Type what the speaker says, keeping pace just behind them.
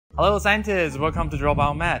Hello scientists, welcome to Draw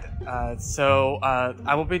Biomed.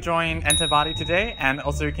 I will be drawing antibody today, and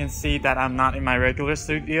also you can see that I'm not in my regular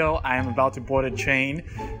studio. I am about to board a train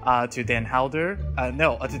to Den Helder,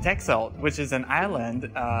 to Texel, which is an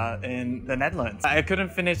island in the Netherlands. I couldn't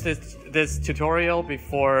finish this tutorial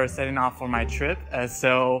before setting off for my trip,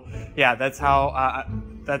 so I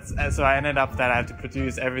ended up that I have to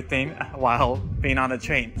produce everything while being on the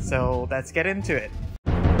train. So let's get into it.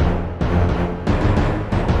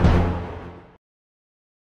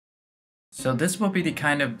 So this will be the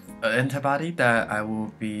kind of antibody that I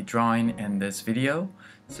will be drawing in this video.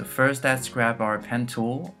 So first, let's grab our pen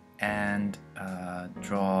tool and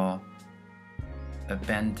draw a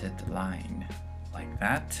bended line like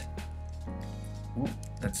that. Ooh,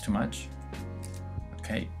 that's too much.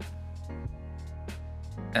 Okay.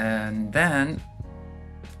 And then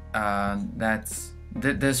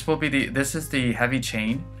this is the heavy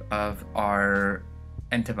chain of our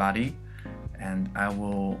antibody. And I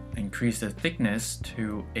will increase the thickness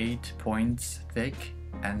to 8 points thick,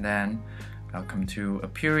 and then I'll come to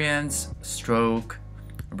appearance, stroke,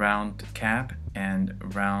 round cap, and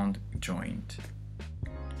round joint.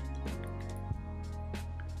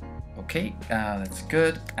 Okay, that's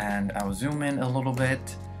good, and I'll zoom in a little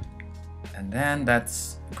bit, and then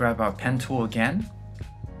let's grab our pen tool again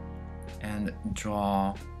and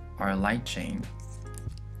draw our light chain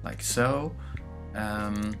like so.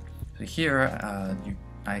 Here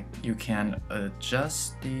you can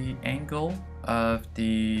adjust the angle of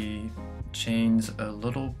the chains a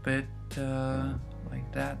little bit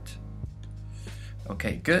like that.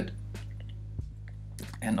 Okay, good.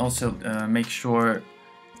 And also make sure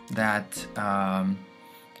that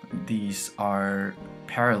these are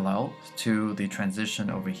parallel to the transition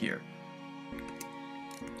over here.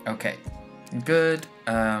 Okay, good.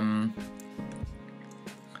 Then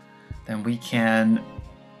we can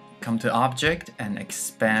come to object and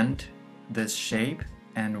expand this shape,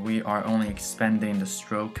 and we are only expanding the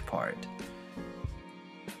stroke part.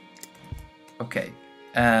 Okay,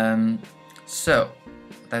 so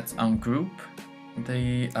let's ungroup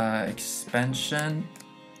the expansion,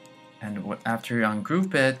 and after you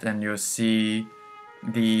ungroup it, then you'll see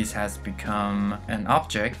these has become an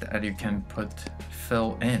object that you can put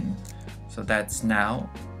fill in. So that's now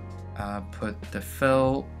put the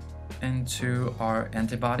fill into our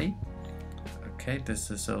antibody. Okay, this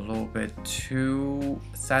is a little bit too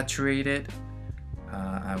saturated.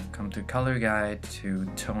 I'll come to color guide to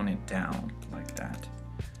tone it down like that.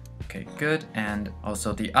 Okay, good. And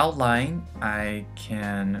also the outline, I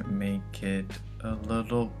can make it a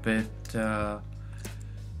little bit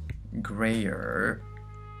grayer.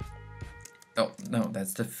 Oh no,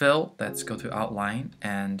 that's the fill. Let's go to outline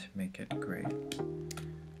and make it gray.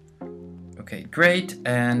 Okay, great.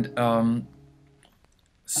 And how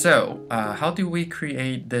do we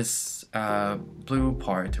create this blue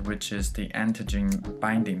part, which is the antigen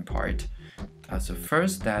binding part? So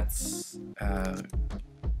first, let's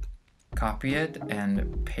copy it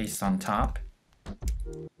and paste on top.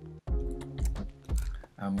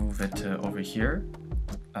 I'll move it over here.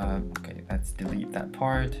 Okay, let's delete that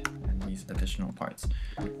part and these additional parts.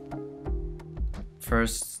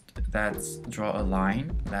 First, let's draw a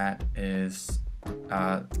line that is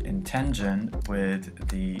in tangent with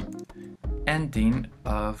the ending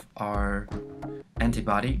of our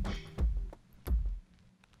antibody,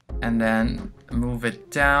 and then move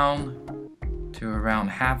it down to around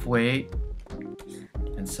halfway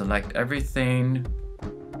and select everything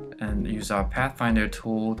and use our Pathfinder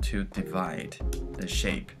tool to divide the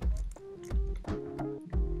shape.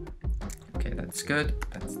 Okay, that's good.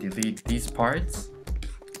 Let's delete these parts.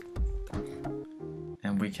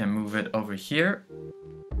 And we can move it over here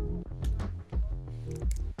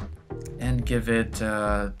and give it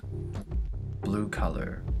a blue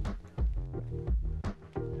color.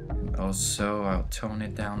 And also, I'll tone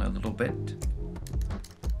it down a little bit.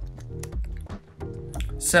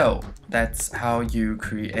 So that's how you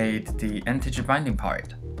create the antigen binding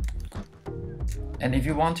part. And if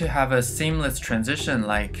you want to have a seamless transition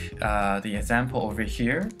like the example over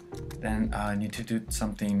here, then you need to do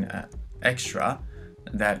something extra.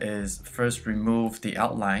 That is, first remove the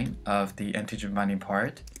outline of the antigen binding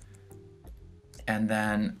part, and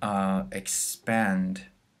then expand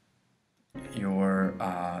your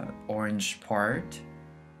orange part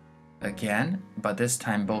again, but this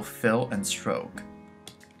time both fill and stroke.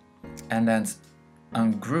 And then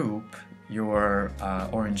ungroup your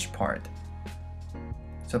orange part.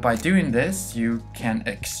 So by doing this, you can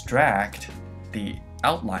extract the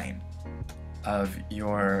outline of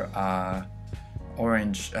your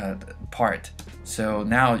orange part. So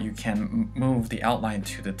now you can move the outline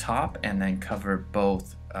to the top and then cover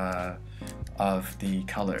both of the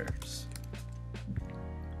colors.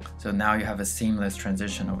 So now you have a seamless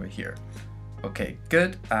transition over here. Okay,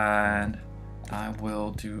 good. And I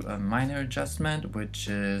will do a minor adjustment, which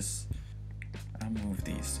is I'll move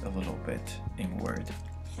these a little bit inward.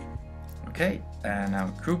 Okay, and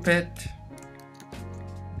I'll group it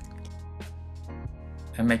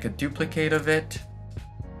and make a duplicate of it,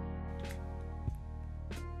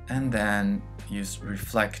 and then use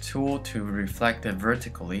reflect tool to reflect it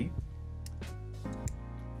vertically.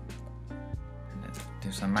 And then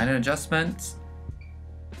do some minor adjustments,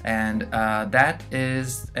 and that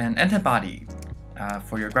is an antibody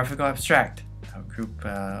for your graphical abstract. I'll group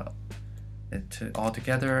it all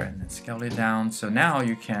together and then scale it down. So now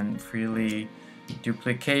you can freely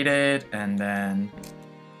duplicate it and then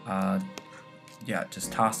yeah,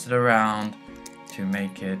 just toss it around to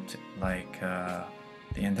make it like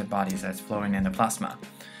the antibodies that's flowing in the plasma.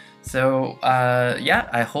 So yeah,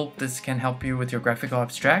 I hope this can help you with your graphical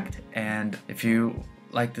abstract, and if you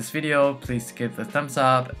like this video, please give a thumbs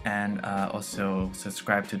up and also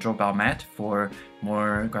subscribe to DrawBioMed for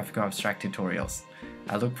more graphical abstract tutorials.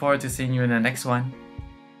 I look forward to seeing you in the next one.